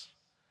spouse,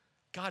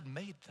 God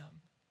made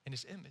them in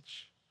his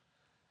image.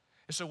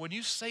 And so when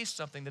you say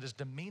something that is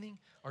demeaning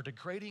or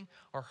degrading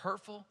or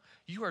hurtful,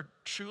 you are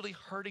truly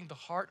hurting the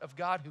heart of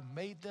God who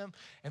made them,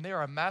 and they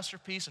are a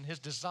masterpiece, and his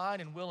design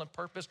and will and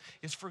purpose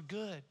is for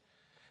good.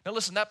 Now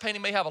listen, that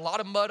painting may have a lot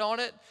of mud on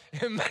it.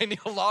 It may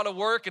need a lot of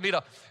work, need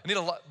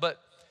a lot,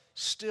 but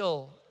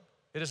still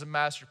it is a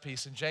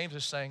masterpiece. And James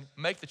is saying,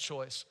 make the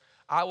choice.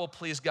 I will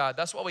please God.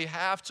 That's why we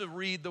have to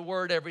read the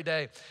word every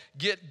day.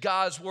 Get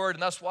God's word,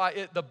 and that's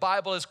why the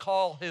Bible is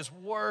called his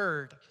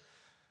word.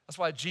 That's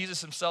why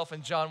Jesus himself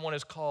in John 1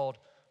 is called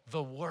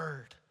the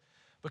Word,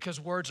 because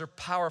words are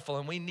powerful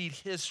and we need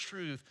his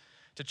truth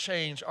to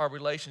change our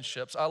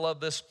relationships. I love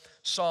this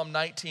Psalm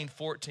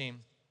 19:14,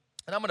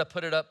 and I'm going to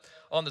put it up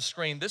on the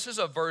screen. This is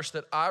a verse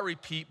that I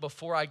repeat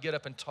before I get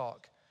up and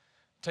talk.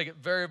 Take it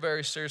very,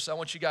 very seriously. I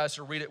want you guys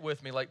to read it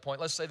with me, Lake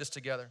Point. Let's say this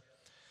together.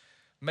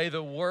 May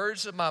the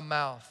words of my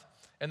mouth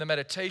and the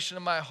meditation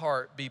of my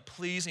heart be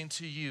pleasing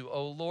to you,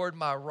 O Lord,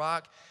 my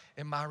rock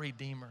and my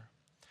redeemer.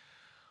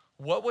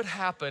 What would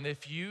happen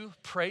if you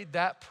prayed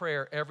that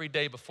prayer every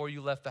day before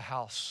you left the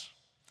house?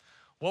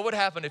 What would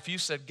happen if you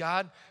said,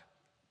 God,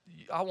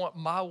 I want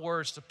my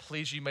words to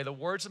please you. May the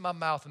words of my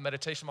mouth and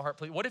meditation of my heart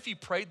please. What if you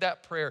prayed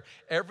that prayer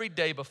every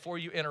day before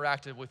you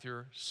interacted with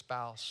your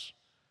spouse,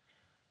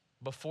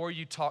 before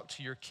you talked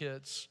to your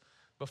kids,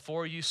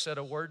 before you said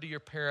a word to your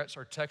parents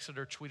or texted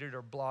or tweeted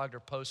or blogged or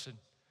posted?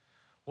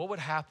 What would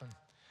happen?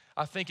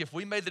 I think if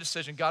we made the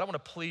decision, God, I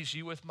want to please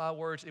you with my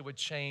words, it would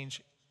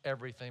change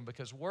everything,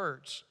 because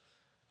words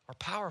are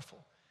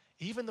powerful,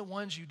 even the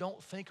ones you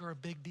don't think are a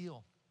big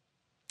deal.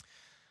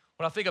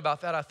 When I think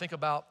about that, I think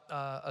about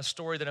a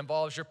story that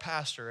involves your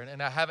pastor,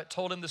 and I haven't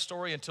told him the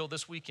story until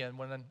this weekend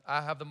when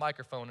I have the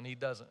microphone and he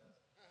doesn't.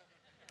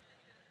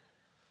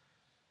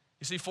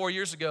 You see, 4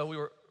 years ago, we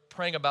were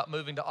praying about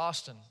moving to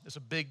Austin. It's a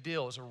big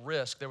deal. It was a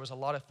risk. There was a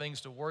lot of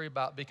things to worry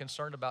about, be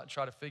concerned about, and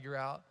try to figure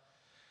out.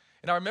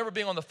 And I remember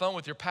being on the phone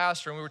with your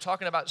pastor, and we were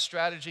talking about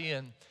strategy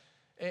and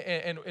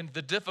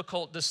the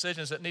difficult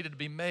decisions that needed to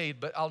be made.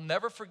 But I'll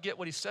never forget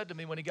what he said to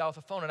me when he got off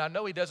the phone. And I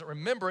know he doesn't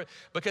remember it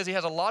because he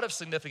has a lot of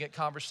significant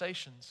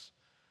conversations.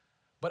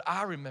 But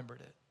I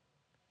remembered it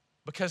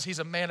because he's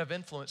a man of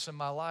influence in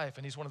my life,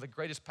 and he's one of the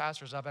greatest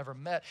pastors I've ever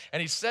met.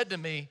 And he said to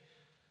me,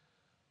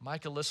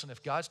 Micah, listen,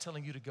 if God's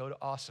telling you to go to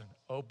Austin,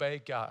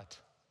 obey God.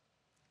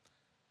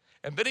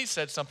 And then he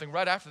said something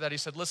right after that. He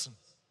said, listen,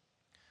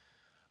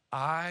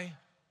 I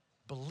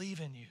believe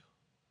in you.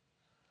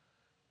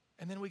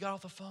 And then we got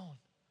off the phone.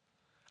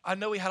 I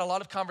know we had a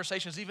lot of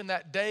conversations even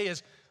that day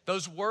as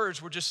those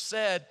words were just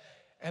said,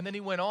 and then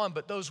he went on,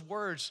 but those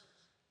words,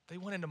 they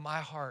went into my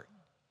heart.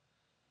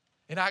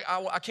 And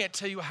I can't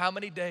tell you how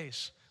many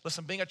days.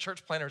 Listen, being a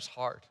church planner is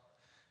hard,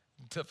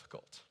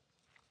 difficult.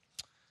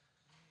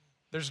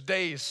 There's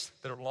days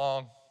that are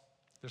long.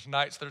 There's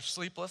nights that are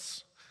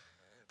sleepless.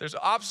 There's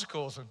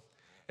obstacles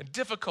and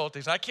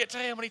difficulties. I can't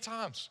tell you how many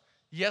times.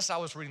 Yes, I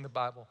was reading the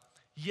Bible.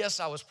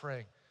 Yes, I was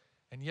praying.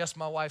 And yes,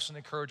 my wife's an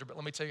encourager, but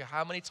let me tell you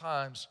how many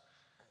times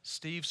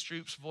Steve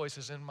Stroop's voice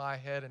is in my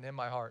head and in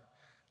my heart.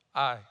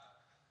 I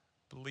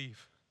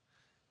believe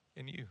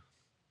in you.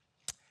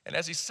 And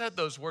as he said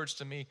those words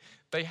to me,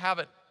 they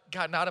haven't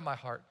gotten out of my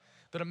heart.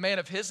 That a man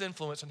of his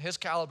influence and his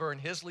caliber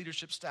and his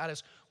leadership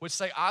status would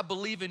say, I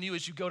believe in you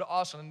as you go to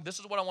Austin. And this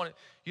is what I want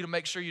you to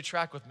make sure you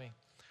track with me.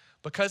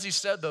 Because he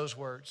said those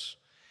words,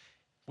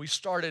 we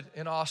started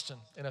in Austin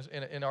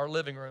in our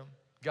living room.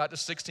 Got to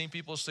 16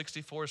 people,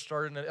 64,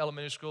 started in an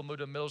elementary school, moved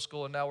to middle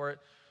school, and now we're at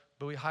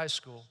Bowie High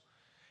School.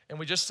 And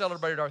we just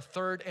celebrated our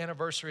 3rd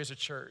anniversary as a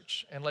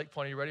church. And Lake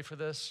Point, are you ready for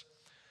this?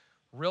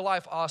 Real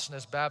Life Austin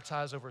has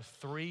baptized over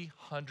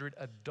 300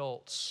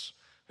 adults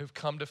who've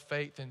come to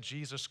faith in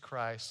Jesus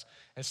Christ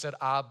and said,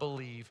 I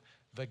believe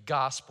the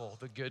gospel,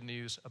 the good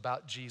news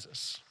about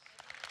Jesus.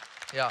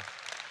 Yeah.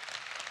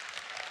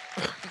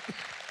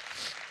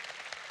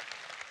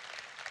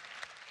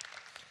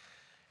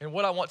 And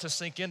what I want to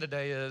sink in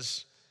today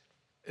is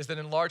that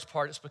in large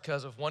part it's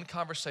because of one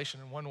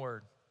conversation and one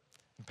word.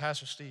 And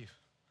Pastor Steve,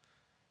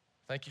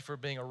 thank you for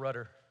being a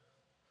rudder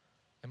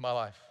in my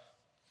life.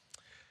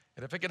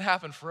 And if it can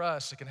happen for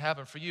us, it can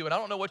happen for you. And I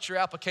don't know what your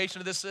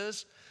application of this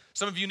is.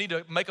 Some of you need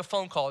to make a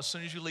phone call as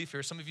soon as you leave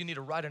here. Some of you need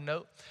to write a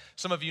note.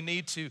 Some of you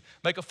need to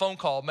make a phone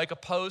call, make a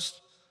post,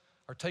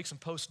 or take some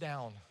posts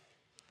down.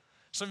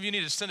 Some of you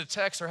need to send a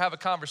text or have a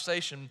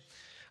conversation.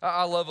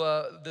 I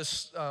love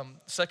this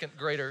second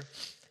grader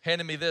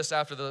handed me this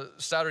after the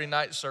Saturday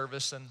night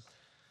service, and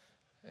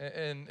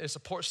it's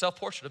a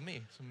self-portrait of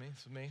me.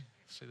 It's me.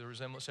 See the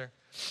resemblance there?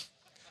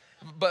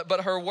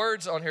 But her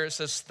words on here, it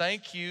says,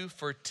 thank you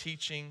for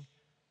teaching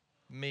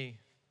me.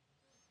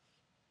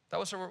 That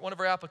was one of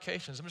her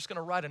applications. I'm just going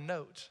to write a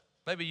note.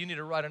 Maybe you need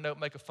to write a note,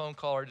 make a phone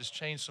call, or just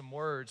change some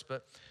words.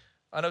 But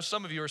I know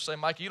some of you are saying,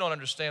 Mike, you don't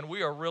understand.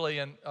 We are really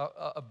in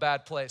a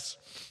bad place.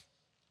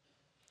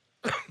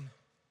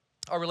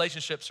 Our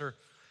relationships are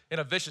in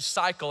a vicious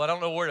cycle. I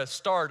don't know where to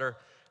start or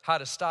how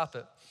to stop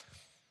it.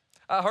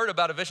 I heard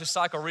about a vicious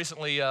cycle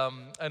recently.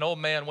 An old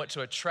man went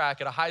to a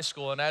track at a high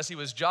school, and as he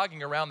was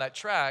jogging around that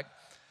track,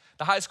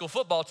 the high school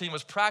football team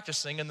was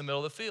practicing in the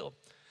middle of the field.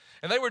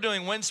 And they were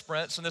doing wind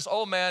sprints, and this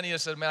old man, he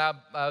said, man,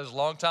 it was a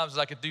long time since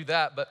I could do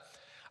that, but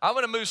I'm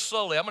gonna move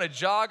slowly. I'm gonna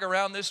jog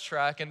around this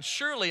track, and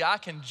surely I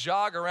can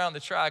jog around the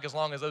track as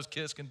long as those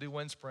kids can do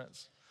wind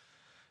sprints.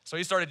 So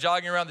he started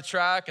jogging around the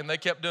track, and they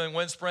kept doing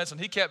wind sprints, and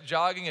he kept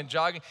jogging and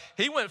jogging.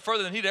 He went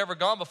further than he'd ever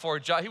gone before.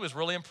 He was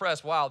really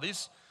impressed. Wow,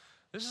 this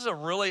is a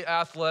really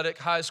athletic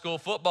high school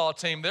football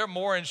team. They're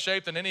more in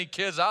shape than any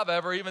kids I've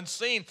ever even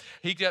seen.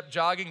 He kept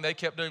jogging. They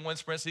kept doing wind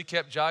sprints. He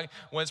kept jogging,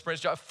 wind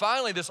sprints.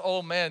 Finally, this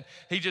old man,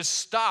 he just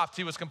stopped.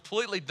 He was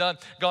completely done,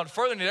 gone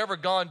further than he'd ever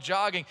gone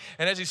jogging.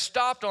 And as he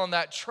stopped on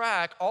that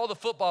track, all the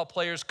football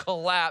players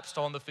collapsed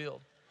on the field.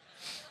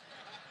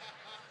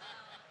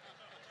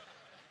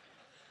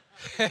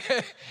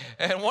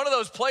 And one of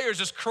those players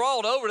just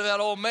crawled over to that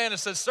old man and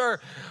said, sir,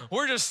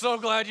 we're just so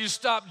glad you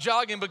stopped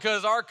jogging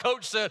because our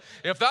coach said,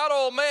 if that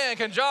old man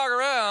can jog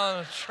around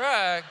the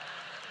track,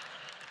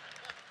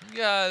 you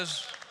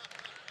guys,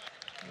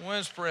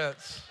 wind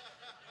sprints.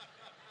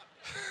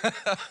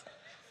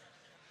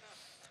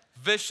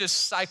 Vicious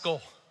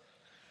cycle.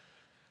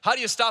 How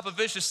do you stop a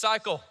vicious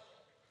cycle?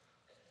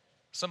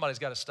 Somebody's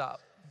got to stop.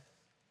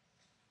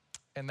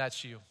 And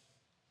that's you.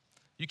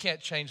 You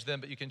can't change them,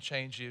 but you can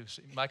change you.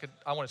 See, Mike,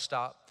 I want to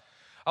stop.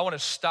 I want to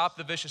stop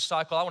the vicious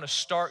cycle. I want to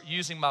start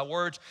using my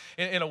words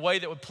in a way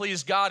that would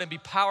please God and be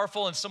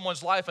powerful in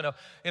someone's life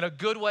in a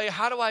good way.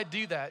 How do I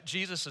do that?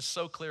 Jesus is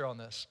so clear on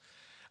this.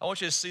 I want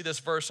you to see this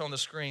verse on the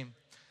screen.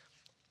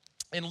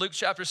 In Luke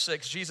chapter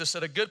 6, Jesus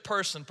said, a good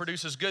person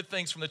produces good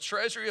things from the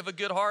treasury of a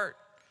good heart.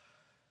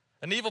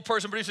 An evil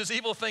person produces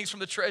evil things from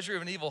the treasury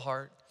of an evil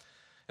heart.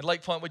 And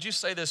Lake Point, would you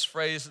say this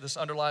phrase, this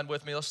underlined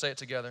with me? Let's say it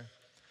together.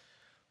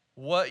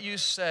 What you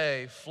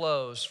say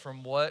flows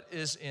from what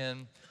is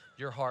in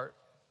your heart.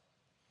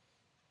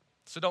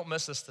 So don't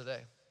miss this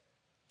today.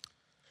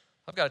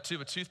 I've got a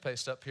tube of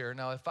toothpaste up here.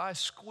 Now, if I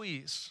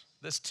squeeze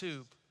this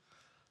tube,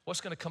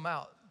 what's going to come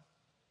out?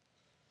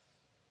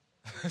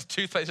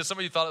 Toothpaste. Some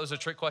of you thought it was a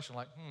trick question,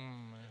 like,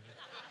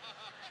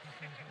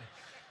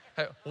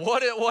 Hey,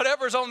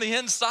 whatever's on the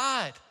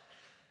inside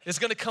is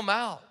going to come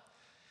out.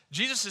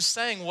 Jesus is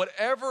saying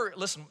whatever,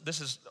 listen, this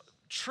is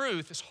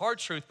truth. It's hard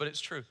truth, but it's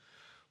true.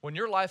 When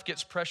your life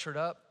gets pressured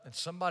up and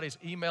somebody's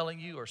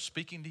emailing you or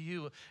speaking to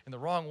you in the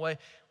wrong way,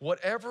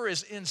 whatever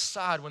is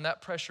inside when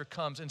that pressure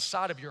comes,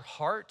 inside of your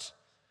heart,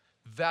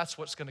 that's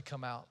what's going to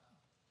come out.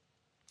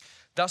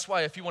 That's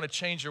why if you want to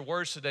change your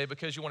words today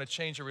because you want to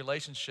change your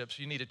relationships,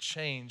 you need to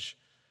change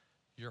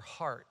your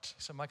heart.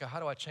 You said, Micah, how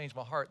do I change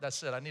my heart?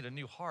 That's it. I need a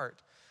new heart.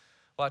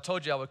 Well, I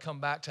told you I would come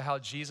back to how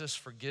Jesus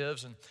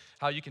forgives and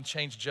how you can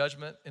change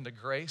judgment into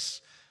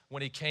grace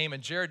when he came.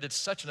 And Jared did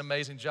such an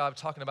amazing job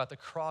talking about the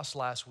cross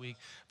last week.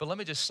 But let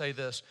me just say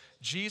this.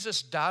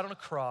 Jesus died on a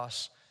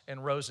cross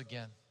and rose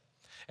again.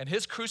 And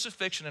his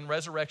crucifixion and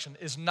resurrection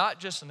is not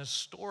just an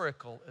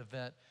historical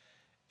event,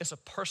 it's a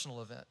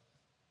personal event.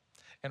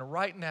 And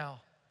right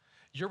now,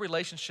 your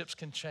relationships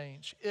can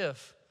change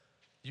if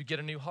you get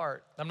a new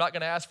heart. I'm not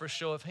gonna ask for a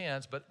show of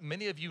hands, but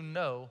many of you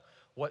know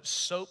what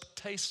soap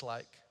tastes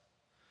like.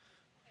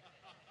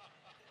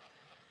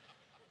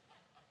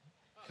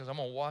 Because I'm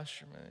gonna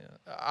wash your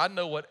man. I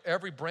know what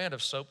every brand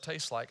of soap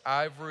tastes like.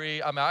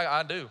 Ivory,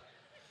 I do.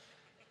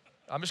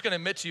 I'm just gonna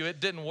admit to you, it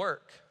didn't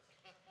work.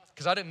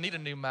 Because I didn't need a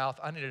new mouth,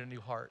 I needed a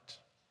new heart.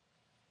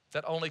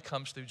 That only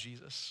comes through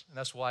Jesus, and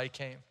that's why he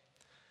came.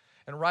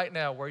 And right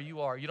now, where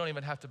you are, you don't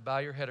even have to bow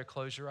your head or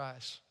close your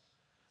eyes.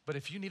 But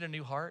if you need a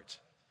new heart,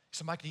 you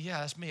say, Mike, yeah,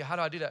 that's me. How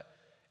do I do that?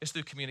 It's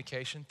through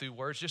communication, through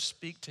words. Just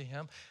speak to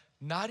him.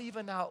 not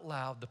even out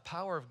loud. The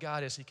power of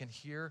God is he can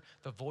hear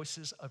the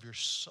voices of your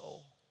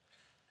soul.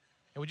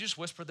 And would you just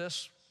whisper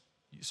this?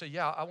 You say,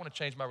 yeah, I want to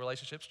change my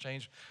relationships,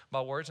 change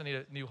my words. I need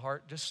a new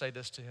heart. Just say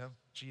this to him.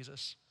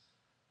 Jesus,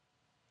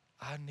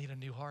 I need a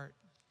new heart.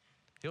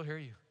 He'll hear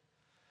you.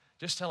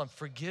 Just tell him,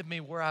 forgive me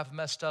where I've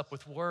messed up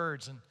with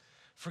words, and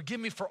forgive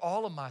me for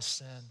all of my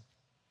sin.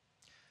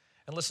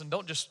 And listen,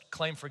 don't just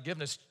claim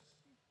forgiveness.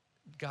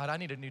 God, I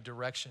need a new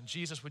direction.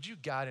 Jesus, would you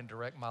guide and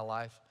direct my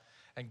life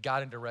and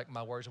guide and direct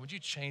my words? And would you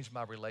change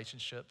my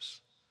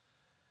relationships?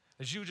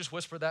 As you just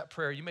whisper that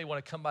prayer, you may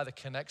want to come by the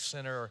Connect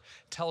Center or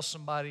tell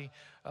somebody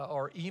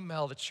or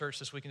email the church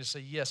this week and just say,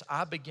 yes,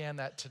 I began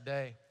that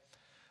today.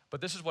 But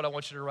this is what I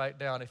want you to write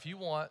down. If you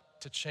want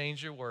to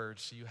change your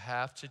words, you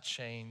have to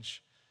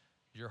change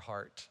your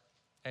heart.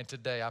 And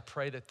today, I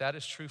pray that that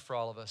is true for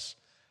all of us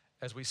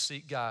as we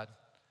seek God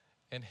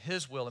and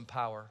his will and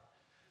power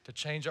to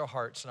change our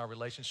hearts and our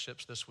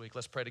relationships this week.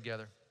 Let's pray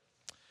together.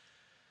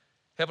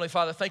 Heavenly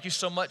Father, thank you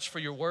so much for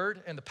your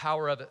word and the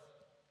power of it.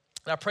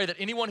 And I pray that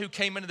anyone who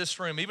came into this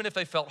room, even if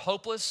they felt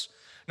hopeless,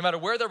 no matter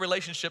where their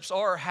relationships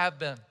are or have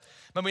been,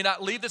 may we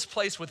not leave this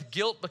place with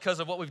guilt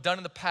because of what we've done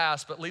in the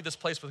past, but leave this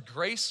place with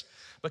grace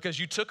because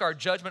you took our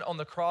judgment on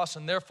the cross,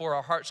 and therefore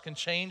our hearts can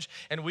change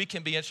and we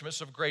can be instruments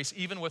of grace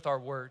even with our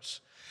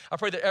words. I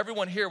pray that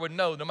everyone here would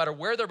know no matter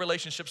where their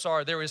relationships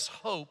are, there is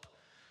hope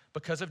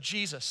because of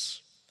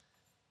Jesus.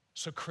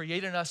 So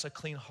create in us a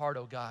clean heart,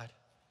 oh God,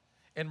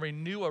 and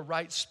renew a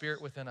right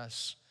spirit within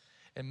us.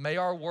 And may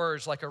our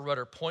words like a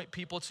rudder point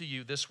people to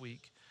you this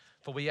week.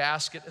 For we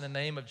ask it in the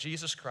name of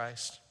Jesus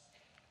Christ.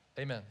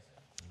 Amen.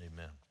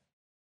 Amen.